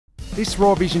This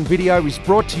Raw Vision video is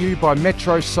brought to you by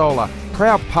Metro Solar,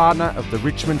 proud partner of the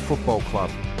Richmond Football Club.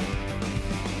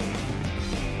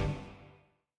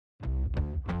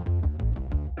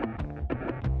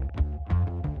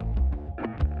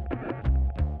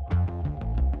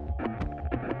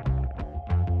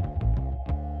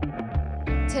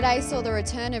 Today saw the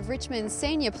return of Richmond's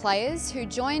senior players who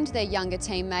joined their younger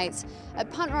teammates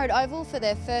at Punt Road Oval for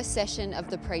their first session of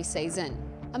the pre-season.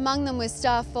 Among them was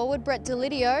star forward Brett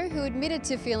Delidio, who admitted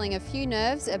to feeling a few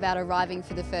nerves about arriving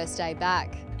for the first day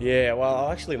back. Yeah, well,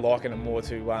 I actually liken it more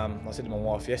to, I said to my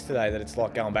wife yesterday that it's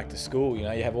like going back to school. You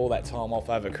know, you have all that time off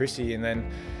over Chrissy, and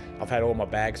then I've had all my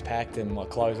bags packed and my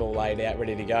clothes all laid out,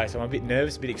 ready to go. So I'm a bit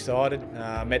nervous, a bit excited.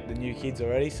 Met the new kids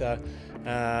already, so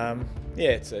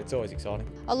yeah, it's always exciting.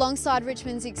 Alongside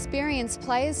Richmond's experienced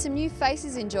players, some new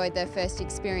faces enjoyed their first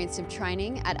experience of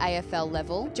training at AFL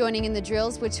level. Joining in the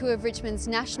drills were two of Richmond's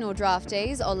national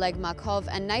draftees, Oleg Markov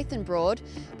and Nathan Broad,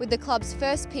 with the club's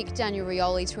first pick, Daniel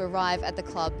Rioli, to arrive at the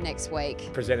club next week.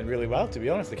 Presented really well, to be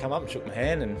honest. They come up and shook my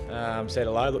hand and said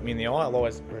hello, looked me in the eye. I'll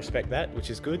always respect that, which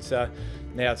is good. So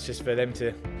now it's just for them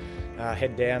to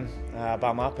head down,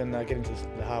 bum up and get into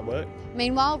the hard work.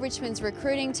 Meanwhile, Richmond's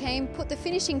recruiting team put the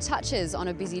finishing touches on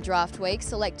a busy draft week,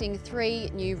 selecting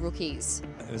 3 new rookies.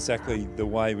 Exactly the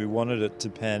way we wanted it to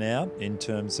pan out in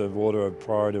terms of order of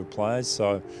priority of players,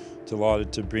 so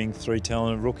delighted to bring 3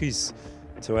 talented rookies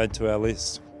to add to our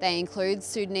list. They include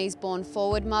Sudanese-born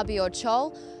forward Mabior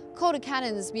Chol, Calder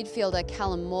Cannons midfielder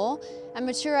Callum Moore and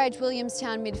mature-age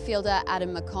Williamstown midfielder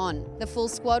Adam McCon. The full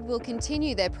squad will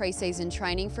continue their pre-season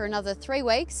training for another 3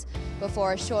 weeks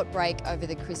before a short break over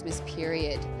the Christmas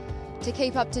period. To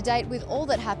keep up to date with all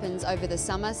that happens over the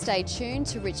summer, stay tuned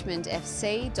to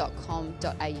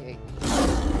richmondfc.com.au.